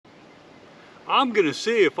I'm going to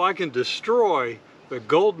see if I can destroy the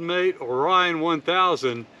Goldenmate Orion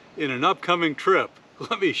 1000 in an upcoming trip.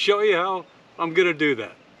 Let me show you how I'm going to do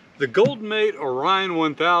that. The Goldenmate Orion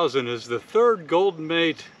 1000 is the third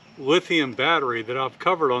Goldenmate lithium battery that I've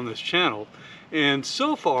covered on this channel, and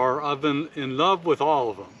so far I've been in love with all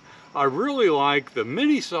of them. I really like the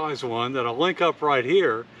mini size one that I'll link up right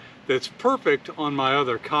here that's perfect on my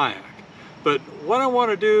other kayak. But what I want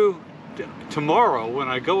to do tomorrow when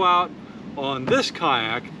I go out on this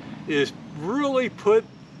kayak is really put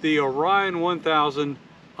the Orion 1000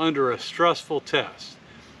 under a stressful test.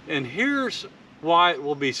 And here's why it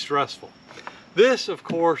will be stressful. This, of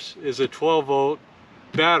course, is a 12-volt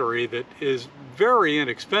battery that is very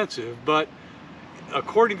inexpensive, but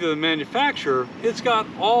according to the manufacturer, it's got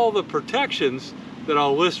all the protections that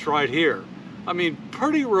I'll list right here. I mean,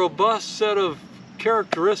 pretty robust set of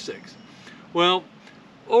characteristics. Well,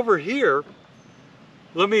 over here,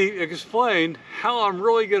 let me explain how I'm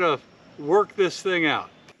really going to work this thing out.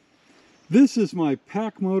 This is my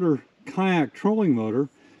PacMotor kayak trolling motor.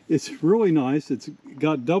 It's really nice. It's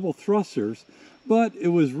got double thrusters, but it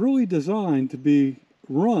was really designed to be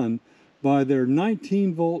run by their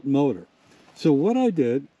 19-volt motor. So what I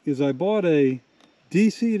did is I bought a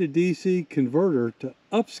DC to DC converter to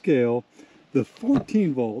upscale the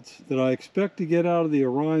 14 volts that I expect to get out of the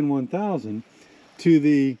Orion 1000 to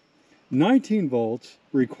the 19 volts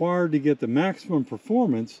required to get the maximum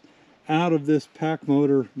performance out of this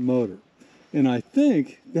PacMotor motor. And I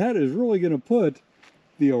think that is really going to put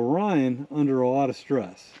the Orion under a lot of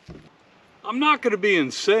stress. I'm not going to be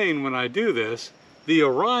insane when I do this. The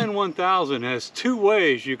Orion 1000 has two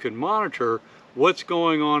ways you can monitor what's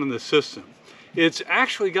going on in the system. It's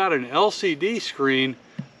actually got an LCD screen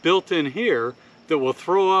built in here that will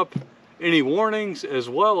throw up any warnings as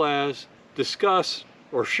well as discuss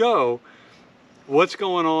or show what's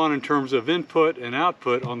going on in terms of input and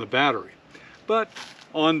output on the battery. But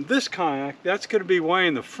on this kayak, that's going to be way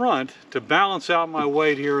in the front to balance out my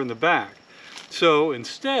weight here in the back. So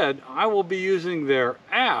instead, I will be using their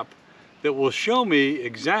app that will show me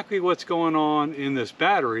exactly what's going on in this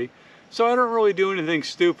battery, so I don't really do anything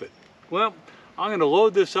stupid. Well, I'm going to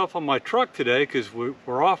load this up on my truck today because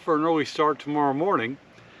we're off for an early start tomorrow morning,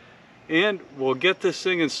 and we'll get this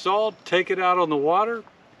thing installed, take it out on the water,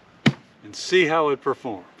 and see how it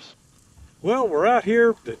performs. Well, we're out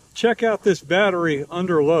here to check out this battery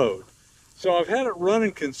under load. So I've had it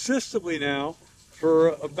running consistently now for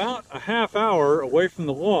about a half hour away from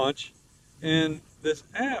the launch, and this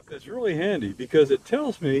app is really handy because it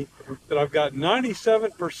tells me that I've got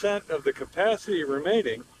 97% of the capacity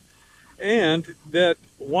remaining, and that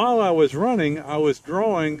while I was running, I was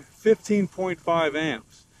drawing 15.5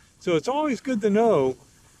 amps. So it's always good to know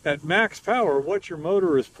at max power what your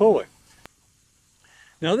motor is pulling.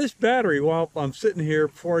 Now this battery, while I'm sitting here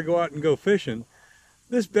before I go out and go fishing,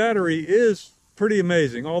 this battery is pretty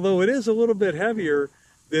amazing, although it is a little bit heavier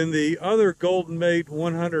than the other Goldenmate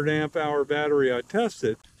 100 amp hour battery I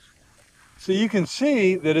tested. So you can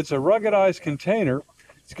see that it's a ruggedized container.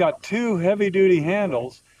 It's got two heavy-duty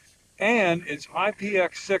handles, and it's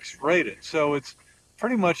IPX6 rated, so it's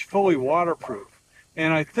pretty much fully waterproof.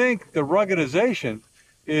 And I think the ruggedization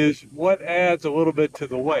is what adds a little bit to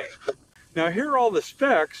the weight. Now here are all the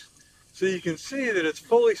specs, so you can see that it's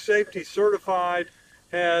fully safety certified,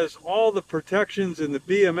 has all the protections in the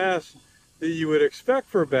BMS that you would expect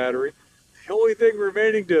for a battery. The only thing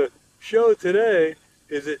remaining to show today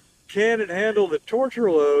is can it handle the torture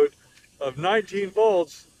load of 19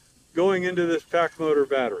 volts going into this PacMotor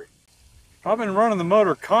battery. I've been running the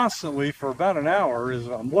motor constantly for about an hour as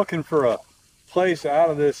I'm looking for a place out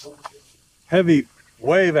of this heavy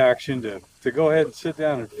wave action to go ahead and sit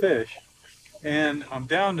down and fish. And I'm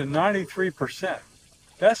down to 93%.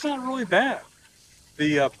 That's not really bad.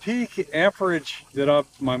 The peak amperage that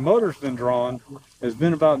my motor's been drawing has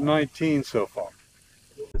been about 19 so far.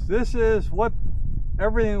 This is what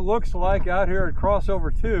everything looks like out here at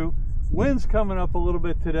Crossover 2. Wind's coming up a little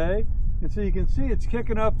bit today, and so you can see it's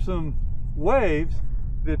kicking up some waves.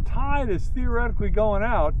 The tide is theoretically going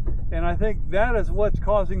out, and I think that is what's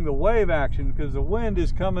causing the wave action because the wind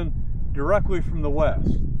is coming directly from the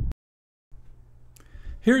west.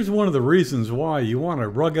 Here's one of the reasons why you want a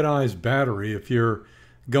ruggedized battery if you're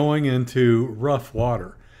going into rough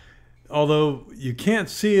water. Although you can't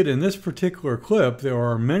see it in this particular clip, there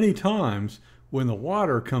are many times when the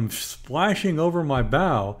water comes splashing over my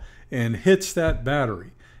bow and hits that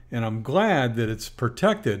battery. And I'm glad that it's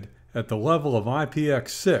protected at the level of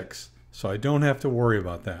IPX6, so I don't have to worry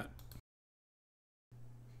about that.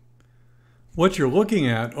 What you're looking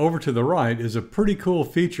at over to the right is a pretty cool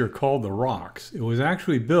feature called the rocks. It was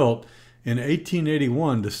actually built in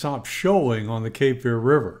 1881 to stop shoaling on the Cape Fear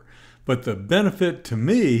River. But the benefit to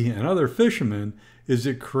me and other fishermen is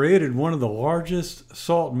it created one of the largest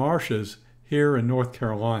salt marshes here in North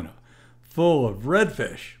Carolina, full of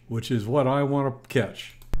redfish, which is what I want to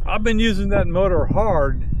catch. I've been using that motor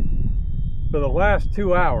hard for the last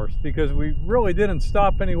 2 hours because we really didn't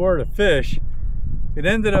stop anywhere to fish. It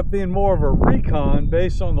ended up being more of a recon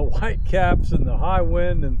based on the white caps and the high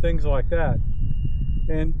wind and things like that.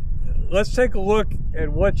 And let's take a look at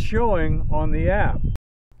what's showing on the app.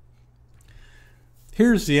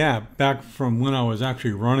 Here's the app back from when I was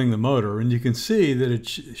actually running the motor, and you can see that it's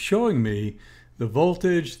showing me the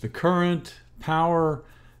voltage, the current, power,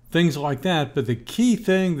 things like that. But the key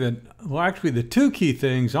thing well, actually the two key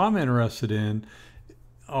things I'm interested in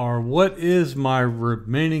are what is my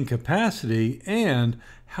remaining capacity and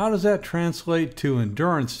how does that translate to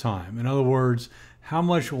endurance time? In other words, how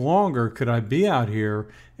much longer could I be out here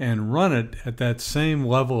and run it at that same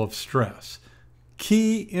level of stress?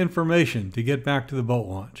 Key information to get back to the boat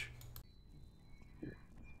launch.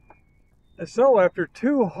 So after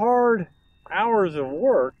 2 hard hours of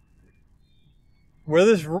work, where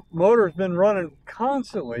this motor's been running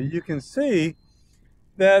constantly, you can see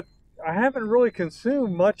that I haven't really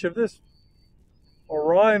consumed much of this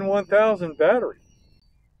Orion 1000 battery.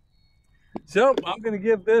 So I'm going to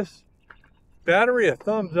give this battery a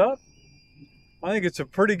thumbs up. I think it's a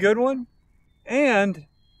pretty good one. And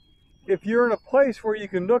if you're in a place where you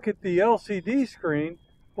can look at the LCD screen,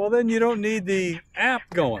 well, then you don't need the app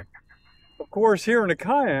going. Of course, here in a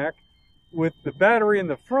kayak, with the battery in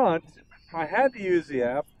the front, I had to use the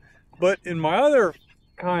app, but in my other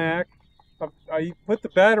kayak, I put the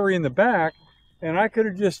battery in the back, and I could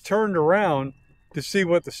have just turned around to see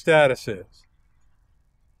what the status is.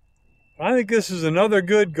 I think this is another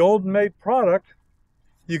good Goldenmate product.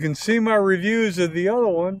 You can see my reviews of the other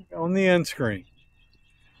one on the end screen.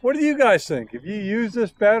 What do you guys think? Have you used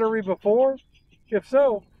this battery before? If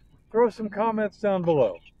so, throw some comments down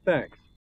below. Thanks.